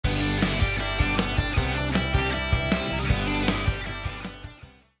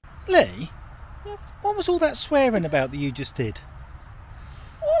Lee? Yes. What was all that swearing about that you just did?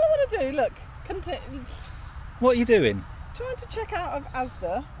 All I want to do, look, What are you doing? trying to check out of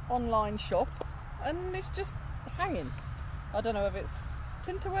Asda online shop, and it's just hanging. I don't know if it's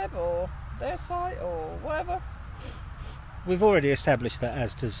Tinterweb or their site or whatever. We've already established that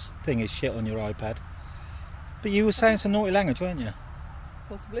Asda's thing is shit on your iPad. But you were saying some naughty language, weren't you?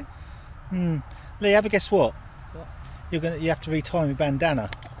 Possibly. Lee, have a guess what? What? You have to retie my bandana.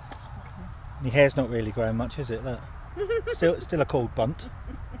 Okay. Your hair's not really growing much, is it? Look. Still a cold bunt.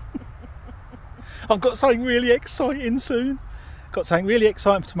 I've got something really exciting soon. Got something really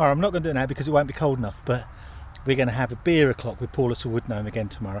exciting for tomorrow. I'm not going to do it now because it won't be cold enough, but we're going to have a beer o'clock with Paula Woodnome again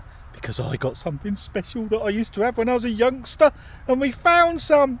tomorrow because I got something special that I used to have when I was a youngster and we found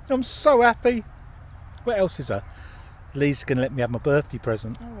some. I'm so happy. What else is there? Lee's going to let me have my birthday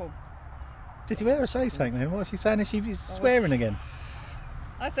present. Oh, well. Did you hear her say something then? What was she saying? Is she swearing again?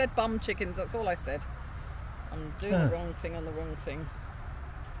 I said bum chickens, that's all I said. I'm doing the wrong thing on the wrong thing.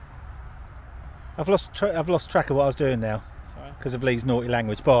 I've lost track of what I was doing now because of Lee's naughty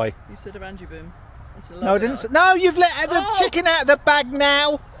language. Bye. You said a banjo boom. No, I didn't say. No, you've let the chicken out of the bag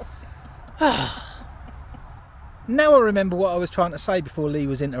now. Now I remember what I was trying to say before Lee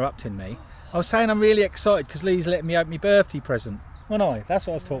was interrupting me. I was saying I'm really excited because Lee's letting me open my birthday present. Wasn't I? That's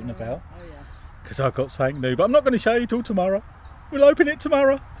what I was talking about. Oh yeah. Because I've got something new, but I'm not going to show you till tomorrow. We'll open it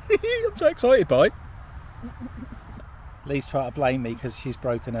tomorrow. I'm so excited, bye. Lee's trying to blame me because she's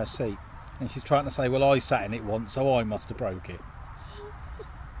broken her seat. And she's trying to say, well, I sat in it once, so I must have broke it.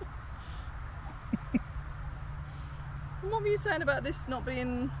 What were you saying about this not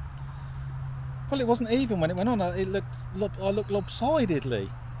being... Well, it wasn't even when it went on. I looked lopsided,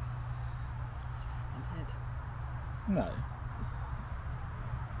 Lee. Head. No.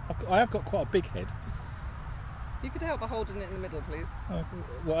 I have got quite a big head. You could help by holding it in the middle, please. Oh,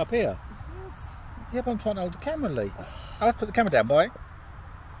 what, up here? Yes. Yeah, but I'm trying to hold the camera, Lee. I'll have to put the camera down, boy.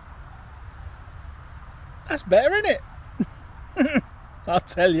 That's better, isn't it? I'll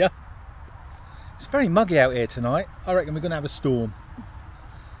tell you. It's very muggy out here tonight. I reckon we're going to have a storm.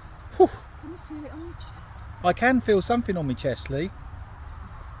 Whew. Can you feel it on your chest? I can feel something on my chest, Lee.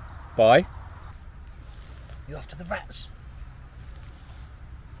 Bye. You after the rats?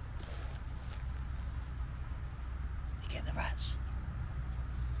 You getting the rats?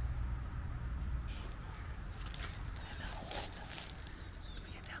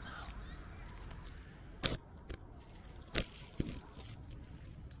 Get down the hole.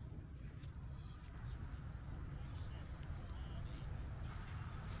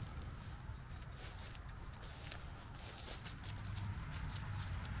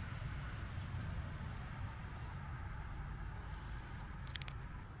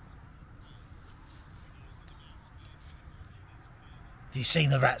 Have you seen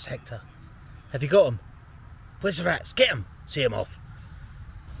the rats, Hector? Have you got them? Where's the rats? Get them! See them off.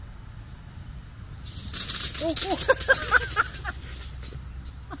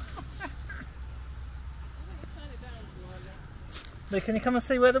 Lee, can you come and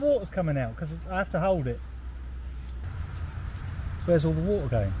see where the water's coming out? Because I have to hold it. So where's all the water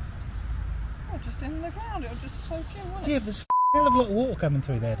going? Oh, just in the ground. It'll just soak in, won't it? Yeah, there's a hell of a lot of water coming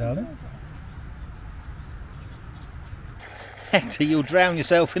through there, darling. Hector, you'll drown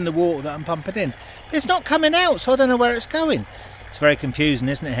yourself in the water that I'm pumping in. It's not coming out, so I don't know where it's going. It's very confusing,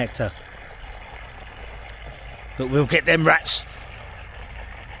 isn't it, Hector? But we'll get them rats.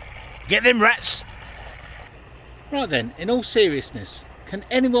 Get them rats. Right then, in all seriousness, can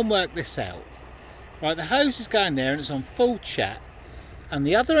anyone work this out? Right, the hose is going there and it's on full chat. And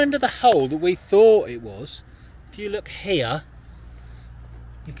the other end of the hole that we thought it was, if you look here,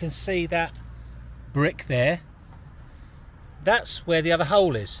 you can see that brick there. That's where the other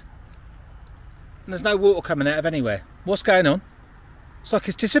hole is. And there's no water coming out of anywhere. What's going on? It's like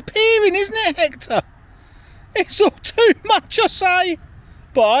it's disappearing, isn't it, Hector? It's all too much, I say.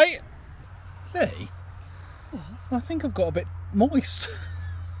 Bye. Lee? Yes. I think I've got a bit moist.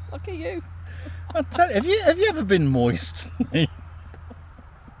 Look at you. I tell you, have you ever been moist?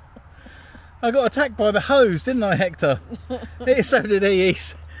 I got attacked by the hose, didn't I, Hector? So did he.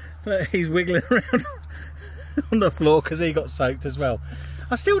 He's wiggling around on the floor because he got soaked as well.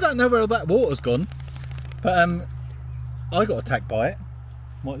 I still don't know where all that water's gone, but I got attacked by it.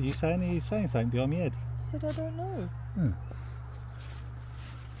 What are you saying? Are you saying something behind my head? I said I don't know. Hmm.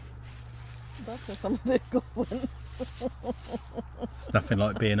 That's where some of it went. It's nothing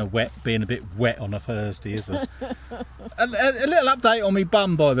like being a bit wet on a Thursday, is it? a little update on me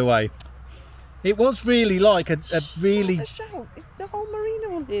bum, by the way. It was really like a really... Not a shout. The whole marina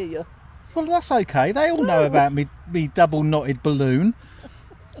will hear you. Well, that's okay. They all know about me double knotted balloon.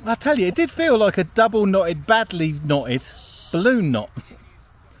 I tell you, it did feel like a double knotted, badly knotted balloon knot.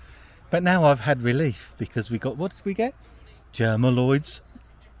 But now I've had relief because we got, what did we get? Germaloids.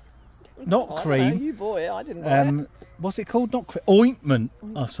 Not cream. You bought it, I didn't buy it. What's it called? Not cream. Ointment,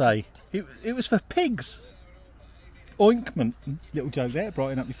 I say. It was for pigs. Ointment. Little joke there,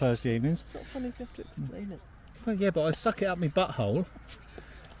 brighten up your Thursday evenings. It's not funny if you have to explain it. Well, yeah, but I stuck it up my butthole.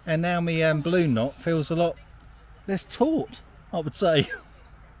 And now my balloon knot feels a lot less taut, I would say.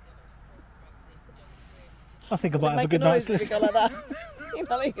 I think I might have a good night's sleep. Like that. You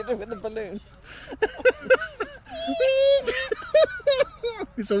know, you can do it with the balloon.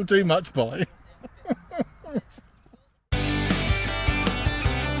 It's all too much, boy.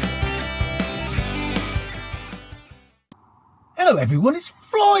 Hello everyone, it's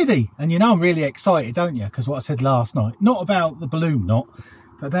Friday, and you know I'm really excited, don't you? Because what I said last night, not about the balloon knot,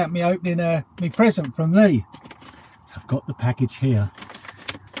 but about me opening my present from Lee. So I've got the package here.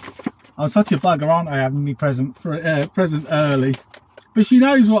 I'm such a bugger, aren't I, having me present early? But she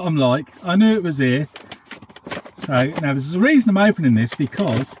knows what I'm like. I knew it was here. So now there's a reason I'm opening this,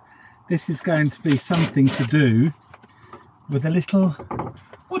 because this is going to be something to do with a little,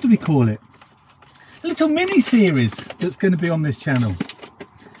 what do we call it? A little mini series that's going to be on this channel.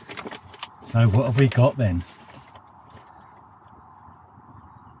 So what have we got then?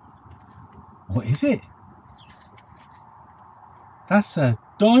 What is it? That's a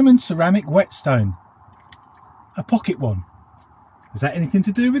diamond ceramic whetstone. A pocket one. Is that anything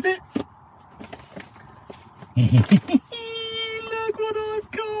to do with it? Look what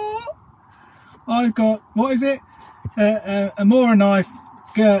I've got. I've got, what is it? A Mora knife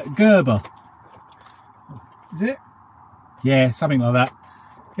Gerber. Is it? Yeah, something like that.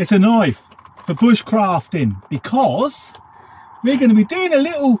 It's a knife for bushcrafting, because we're going to be doing a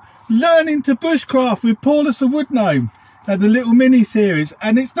little learning to bushcraft with Paulus the Wood Gnome, the little mini series.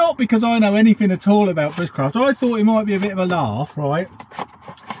 And it's not because I know anything at all about bushcraft. I thought it might be a bit of a laugh, right?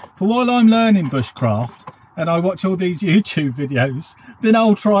 But while I'm learning bushcraft and I watch all these YouTube videos, then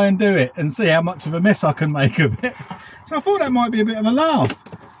I'll try and do it and see how much of a mess I can make of it. So I thought that might be a bit of a laugh.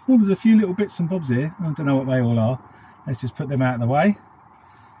 Well, there's a few little bits and bobs here. I don't know what they all are. Let's just put them out of the way.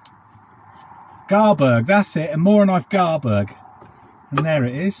 Garberg, that's it, a Mora knife Garberg. And there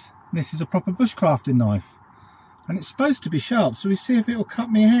it is. This is a proper bushcrafting knife. And it's supposed to be sharp, so we see if it will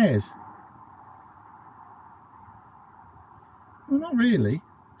cut me hairs. Well, not really.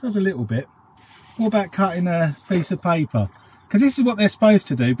 It does a little bit. What about cutting a piece of paper? Because this is what they're supposed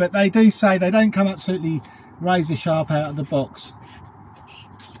to do, but they do say they don't come absolutely razor sharp out of the box.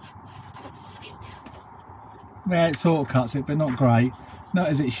 Yeah, it sort of cuts it, but not great. Not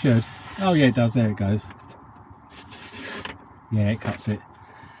as it should. Oh yeah, it does. There it goes. Yeah, it cuts it.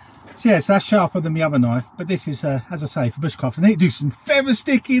 So yeah, so that's sharper than the other knife. But this is, as I say, for bushcraft. I need to do some feather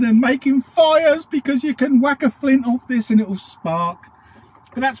sticking and making fires, because you can whack a flint off this and it'll spark.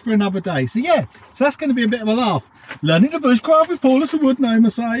 But that's for another day. So yeah, so that's going to be a bit of a laugh. Learning to bushcraft with Paulus the Wood Gnome, I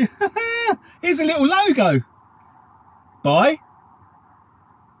say. Here's a little logo. Bye.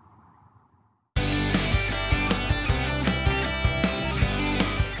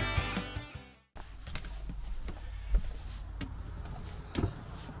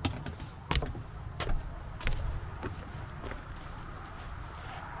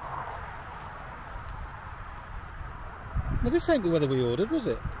 Now this ain't the weather we ordered, was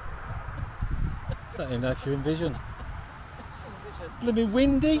it? Don't even know if you envision. Blooming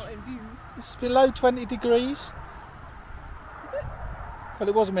windy. It's below 20 degrees. Is it? Well,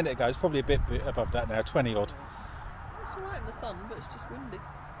 it was a minute ago. It's probably a bit above that now, 20 odd. It's alright in the sun, but it's just windy.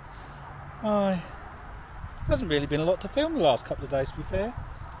 Aye. There hasn't really been a lot to film the last couple of days, to be fair.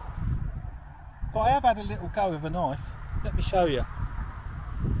 But I have had a little go with a knife. Let me show you.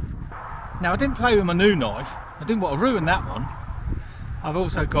 Now, I didn't play with my new knife. I didn't want to ruin that one. I've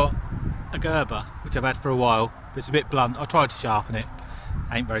also got a Gerber, which I've had for a while, but it's a bit blunt. I tried to sharpen it.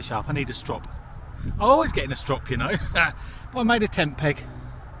 Ain't very sharp. I need a strop. I'm always getting a strop, you know. But I made a tent peg.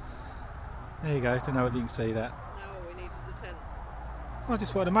 There you go. Don't know whether you can see that. Now all we need is a tent. I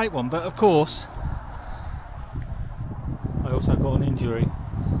just wanted to make one, but of course, I also got an injury.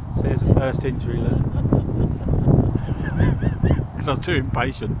 So here's the first injury there. Because I was too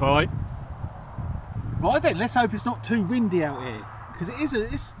impatient. Bye. Right then, let's hope it's not too windy out here, because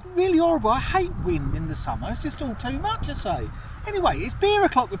it's really horrible. I hate wind in the summer. It's just all too much, I say. Anyway, it's beer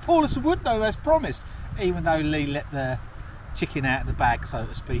o'clock with Paulus the Wood Gnome as promised, even though Lee let the chicken out of the bag, so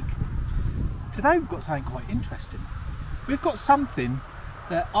to speak. Today we've got something quite interesting. We've got something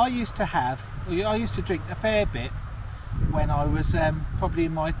that I used to drink a fair bit when I was probably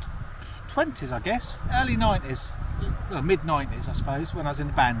in my 20s, I guess, early 90s, well, mid 90s, I suppose, when I was in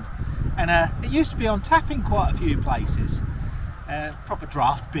the band. And it used to be on tap in quite a few places, proper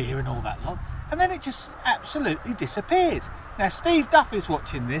draft beer and all that lot. And then it just absolutely disappeared. Now, Steve Duffy's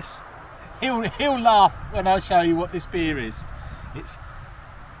watching this. He'll laugh when I show you what this beer is. It's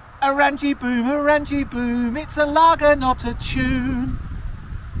Orangy Boom, it's a lager, not a tune.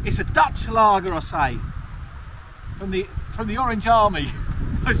 It's a Dutch lager, I say, from the Orange Army.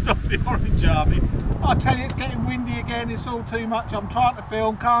 Most of the Orange Army. I tell you, it's getting windy again. It's all too much. I'm trying to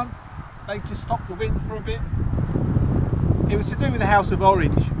film, can't. They just stopped the wind for a bit. It was to do with the House of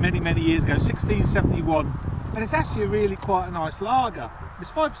Orange many years ago, 1671, and it's actually really quite a nice lager. It's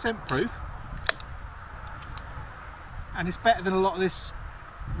 5% proof, and it's better than a lot of this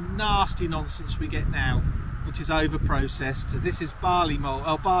nasty nonsense we get now, which is over processed. This is barley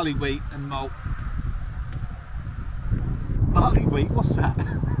malt, barley wheat and malt. Barley wheat, what's that?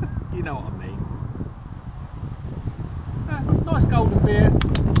 You know what I mean. Nice golden beer,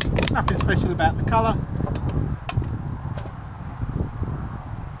 nothing special about the colour.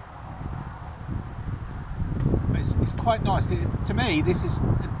 It's quite nice. To me, this is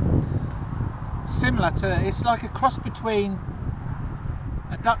similar to, it's like a cross between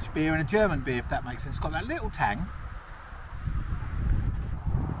a Dutch beer and a German beer, if that makes sense. It's got that little tang,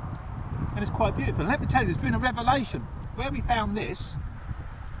 and it's quite beautiful. And let me tell you, there's been a revelation. Where we found this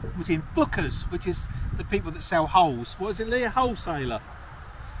was in Booker's, which is the people that sell holes. What is it, Lee? A wholesaler.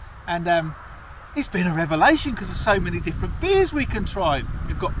 And it's been a revelation because there's so many different beers we can try.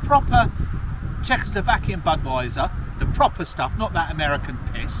 We've got proper Czechoslovakian Budweiser, the proper stuff, not that American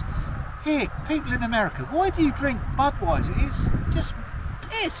piss. Here, people in America, why do you drink Budweiser? It's just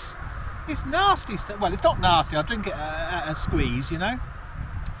piss. It's nasty stuff. Well, it's not nasty. I drink it at a squeeze, you know.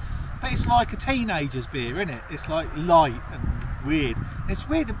 But it's like a teenager's beer, isn't it? It's like light and weird. And it's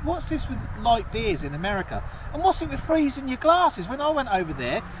weird. What's this with light beers in America? And what's it with freezing your glasses? When I went over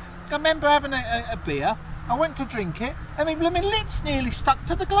there, I remember having a beer. I went to drink it, and my lips nearly stuck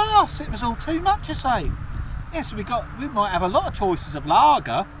to the glass. It was all too much, I say. Yeah, so we might have a lot of choices of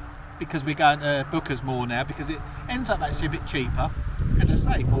lager, because we're going to Booker's more now, because it ends up actually a bit cheaper, and as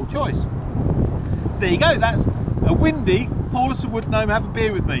I say, more choice. So there you go, that's a windy Paulus and Woodnome have a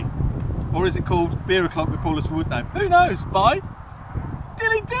beer with me. Or is it called Beer O'Clock with Paulus and Woodnome? Who knows? Bye.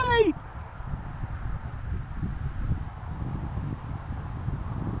 Dilly dilly!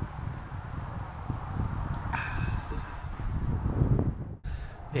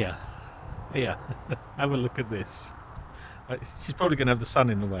 Here, have a look at this. She's probably going to have the sun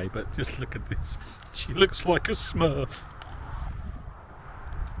in the way, but just look at this. She looks like a smurf.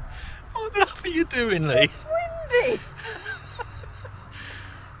 What the hell are you doing, Lee? It's windy.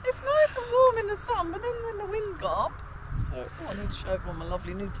 It's nice and warm in the sun, but then when the wind got up, I need to show everyone my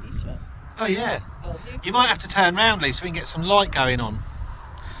lovely new t-shirt. Oh yeah. You might have to turn round, Lee, so we can get some light going on,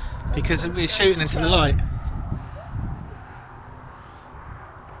 because we're shooting into the light.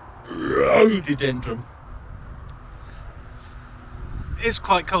 Rhododendron. It's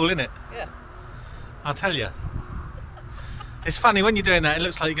quite cool, isn't it? Yeah. I'll tell you. It's funny when you're doing that, it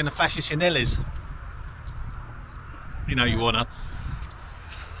looks like you're going to flash your Chanellies. You know you wanna.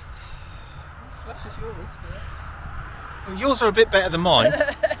 Flashes yours. Yeah. Well, yours are a bit better than mine.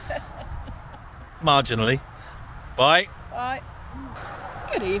 Marginally. Bye. Bye.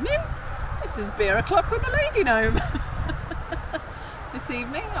 Good evening. This is Beer O'Clock with the Lady Gnome. This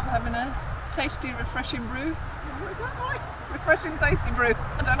evening I'm having a tasty, refreshing brew. What is that like? Refreshing, tasty brew.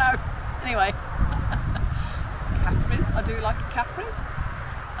 I don't know. Anyway. Caffrey's. I do like a Caffrey's.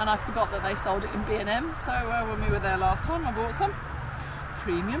 And I forgot that they sold it in B&M. So when we were there last time, I bought some.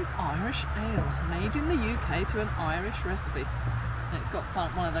 Premium Irish Ale. Made in the UK to an Irish recipe. And it's got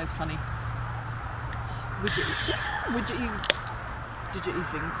one of those funny digity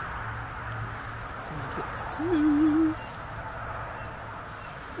things. Make it smooth.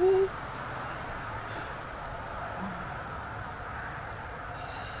 Ooh.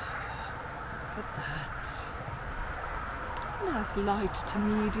 Look at that. Nice light to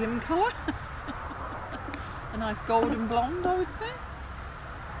medium colour. A nice golden blonde, I would say.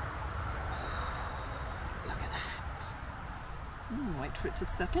 Look at that. Wait for it to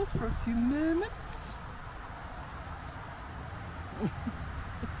settle for a few moments.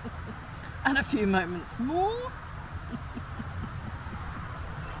 And a few moments more.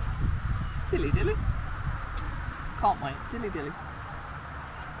 Dilly dilly. Can't wait. Dilly dilly.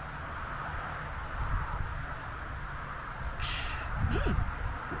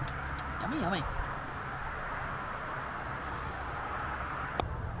 Yummy, yummy.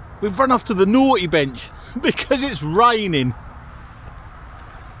 We've run off to the naughty bench because it's raining.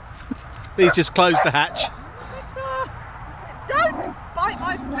 Please just close the hatch. Hector, don't bite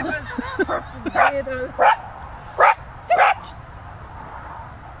my slippers. Weirdo. Don't.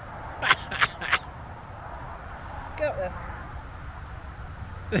 Go up there.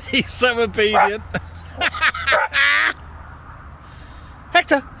 He's so obedient.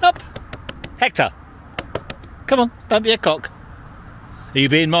 Hector, up! Hector, come on, don't be a cock. Are you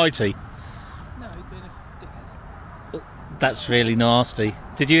being mighty? No, he's being a dickhead. That's really nasty.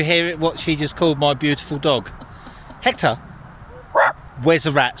 Did you hear it? What she just called my beautiful dog? Hector, where's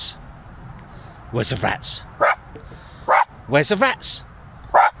the rats? Where's the rats? Where's the rats?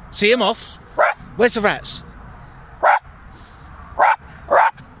 See him off? Where's the rats?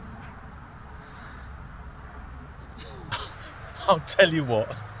 I'll tell you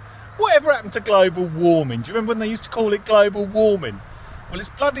what. Whatever happened to global warming? Do you remember when they used to call it global warming? Well, it's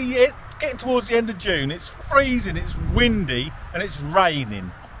bloody getting towards the end of June. It's freezing, it's windy, and it's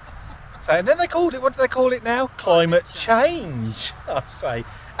raining. So and then they called it, what do they call it now? Climate change, I say.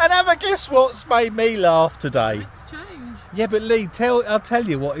 And have a guess what's made me laugh today? It's change. Yeah, but Lee, I'll tell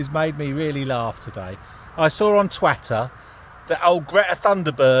you what has made me really laugh today. I saw on Twitter that old Greta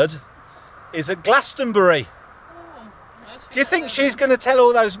Thunderbird is at Glastonbury. Do you think she's going to tell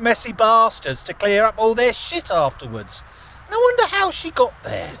all those messy bastards to clear up all their shit afterwards? And I wonder how she got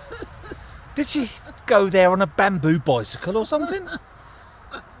there. Did she go there on a bamboo bicycle or something?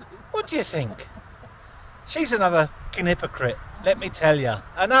 What do you think? She's another fucking hypocrite, let me tell you.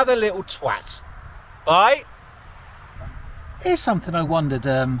 Another little twat. Bye. Here's something I wondered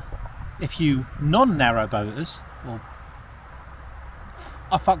if you non-narrowboaters... Well,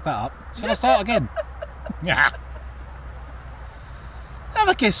 I fucked that up. Shall I start again? Yeah. Have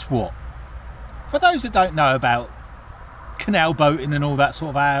a guess what? For those that don't know about canal boating and all that sort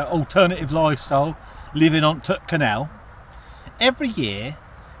of our alternative lifestyle, living on canal, every year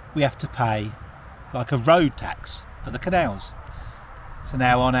we have to pay like a road tax for the canals. So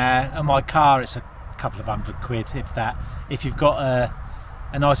now on my car it's a couple of £100, if that. If you've got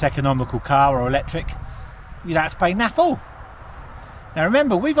a nice economical car or electric, you don't have to pay naff all. Now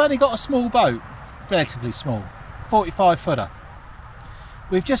remember, we've only got a small boat, relatively small, 45 footer.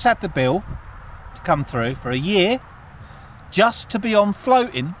 We've just had the bill to come through for a year just to be on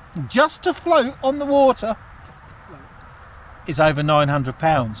floating, just to float on the water, is over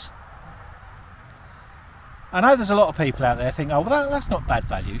 £900. I know there's a lot of people out there think, oh, well, that's not bad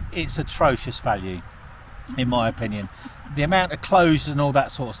value. It's atrocious value, in my opinion. The amount of clothes and all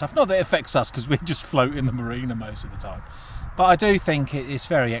that sort of stuff. Not that it affects us because we just float in the marina most of the time. But I do think it's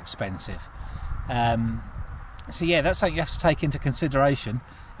very expensive. So yeah, that's something you have to take into consideration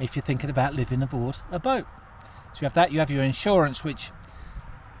if you're thinking about living aboard a boat. So you have that, you have your insurance, which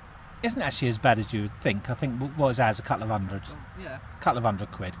isn't actually as bad as you would think. I think what is ours, a couple of hundred? Yeah. A couple of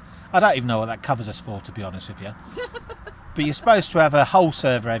 £100. I don't even know what that covers us for, to be honest with you. But you're supposed to have a whole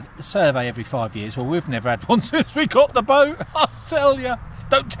survey every 5 years. Well, we've never had one since we got the boat, I'll tell you.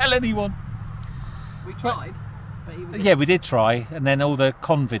 Don't tell anyone. We tried. Yeah, we did try, and then all the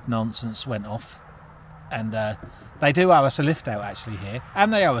convid nonsense went off. And they do owe us a lift out actually here,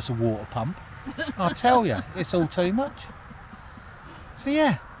 and they owe us a water pump. I'll tell you, it's all too much. So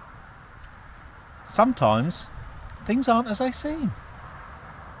yeah, sometimes things aren't as they seem.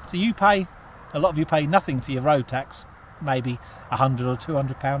 So a lot of you pay nothing for your road tax, maybe £100 or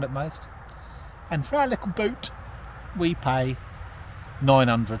 £200 at most. And for our little boat, we pay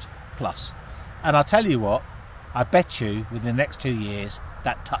 900 plus. And I'll tell you what, I bet you within the next 2 years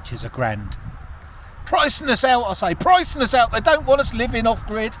that touches £1,000. Pricing us out, I say, pricing us out. They don't want us living off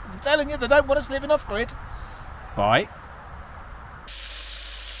grid. I'm telling you, they don't want us living off grid. Bye.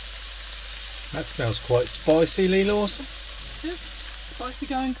 That smells quite spicy, Lee Lawson. It is. Spicy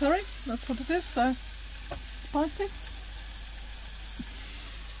going curry, that's what it is, so spicy.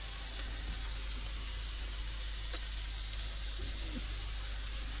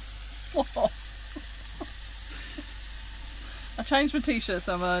 I changed my t-shirt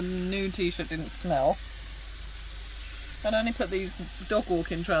so my new t-shirt didn't smell. I'd only put these dog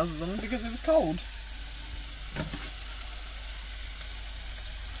walking trousers on because it was cold.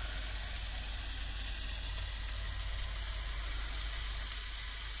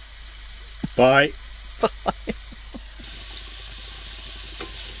 Bye. Bye.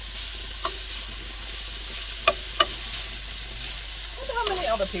 I wonder how many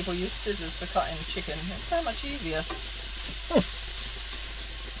other people use scissors for cutting chicken. It's so much easier.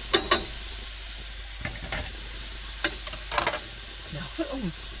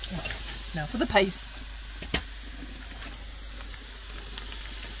 Now for the paste.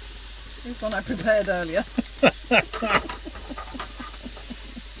 This one I prepared earlier.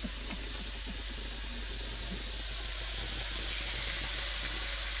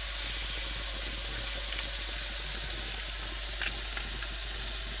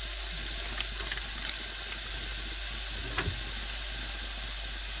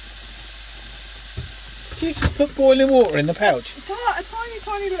 Do you just put boiling water in the pouch? A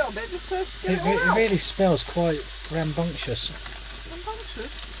tiny little bit, just to get it all out. It really smells quite rambunctious.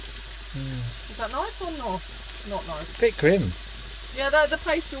 Rambunctious? Is that nice or not? Not nice. Bit grim. Yeah, the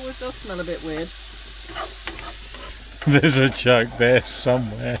paste always does smell a bit weird. There's a joke there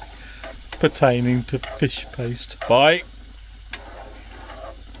somewhere pertaining to fish paste. Bye.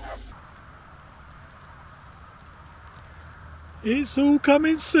 It's all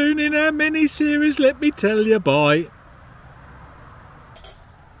coming soon in our mini-series, let me tell you, bye.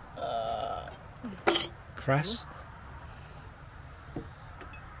 Crass.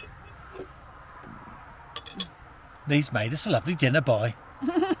 These made us a lovely dinner, bye.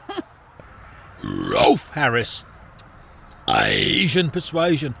 Rolf Harris. Asian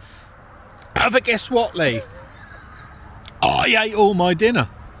persuasion. Have a guess what, Lee? I ate all my dinner.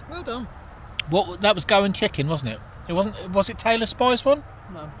 Well done. What? That was going chicken, wasn't it? It wasn't. Was it Taylor Spice one?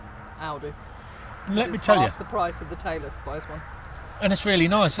 No, Aldi. And let me tell you, half the price of the Taylor Spice one. And it's really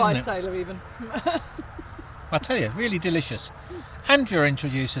nice, Spice isn't it? Taylor even. I tell you, really delicious. Andrea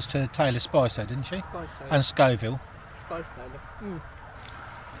introduced us to Taylor Spice, though, didn't she? Spice Taylor. And Scoville. Spice Taylor.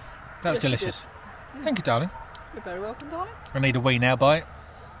 That was Yes, she delicious. Thank you, darling. You're very welcome, darling. I need a wee now, bye.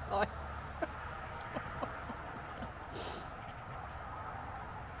 Bye.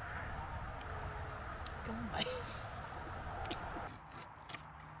 Go on, mate.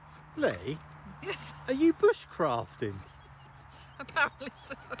 Lee, Yes, are you bushcrafting? apparently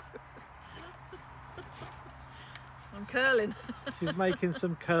so. I'm curling. She's making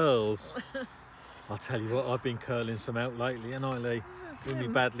some curls. I'll tell you what, I've been curling some out lately, and I, Lee, with me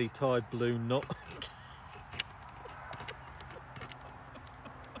badly tied blue knot.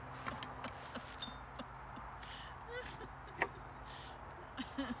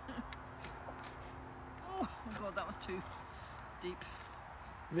 Oh my god, that was too deep.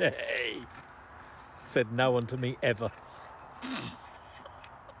 Yay! Said no one to me ever.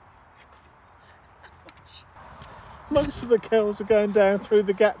 Most of the curls are going down through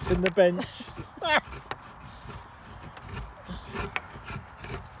the gaps in the bench. I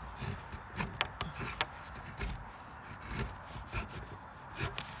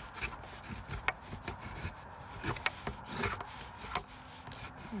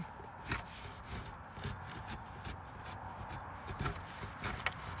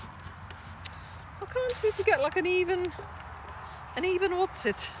can't seem to get like an even what's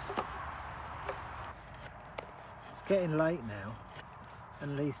it? It's getting late now,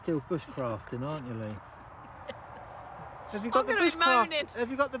 and Lee's still bushcrafting, aren't you, Lee? Have you got I'm gonna be moaning.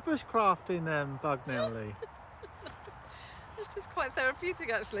 Have you got the bushcrafting bug now, Lee? It's just quite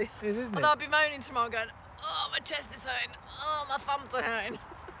therapeutic actually. It is, isn't Although I'll it? be moaning tomorrow going, oh my chest is hurting, oh my thumbs are hurting.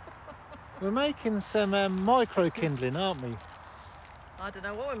 We're making some micro kindling, aren't we? I don't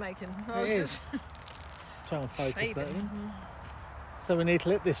know what we're making. It is. Let's try and focus Shaving. that in. So we need to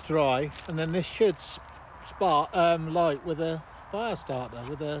let this dry, and then this should spark light with a fire starter,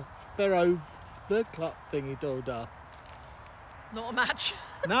 with a ferro blood clot thingy doda. Not a match.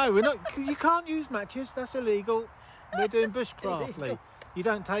 No, we're not. You can't use matches. That's illegal. We're doing bushcraft, Lee. You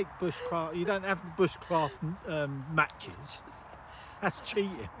don't take bushcraft. You don't have bushcraft matches. That's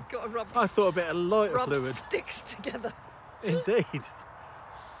cheating. Got to rub I thought a bit of lighter fluid. sticks together. Indeed.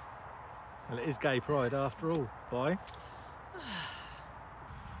 Well, it is gay pride after all. Bye.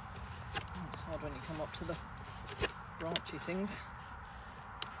 It's hard when you come up to the branchy things.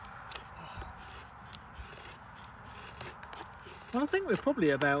 Well, I think we're probably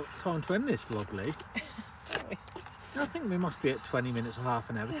about time to end this vlog, Lee. Are we? I think we must be at 20 minutes or half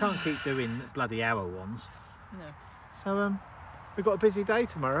an hour. We can't keep doing bloody hour ones. No. So we've got a busy day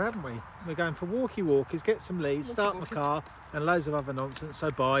tomorrow, haven't we? We're going for walkies, get some leads, start my car, and loads of other nonsense. So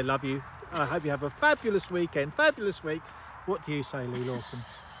bye, love you. I hope you have a fabulous weekend, fabulous week. What do you say, Lee Lawson?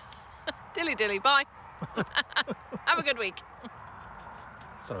 Dilly dilly, bye. Have a good week.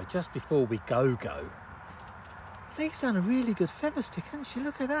 Sorry, just before we go. Lee's done a really good feather stick, hasn't she?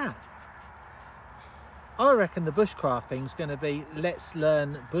 Look at that. I reckon the bushcraft thing's going to be Let's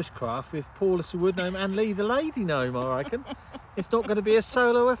Learn Bushcraft with Paulus the Wood Gnome and Lee the Lady Gnome, I reckon. It's not going to be a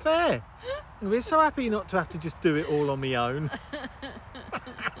solo affair. We're so happy not to have to just do it all on my own.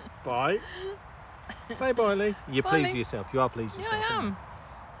 Bye. Say bye, Lee. You're Bye, pleased Lee. with yourself. You are pleased with Yeah, yourself. I aren't am.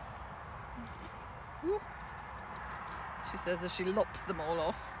 Whoop. She says as she lops them all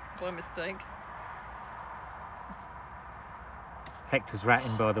off by mistake. you? Hector's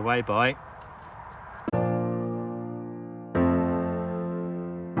ratting, by the way. Bye.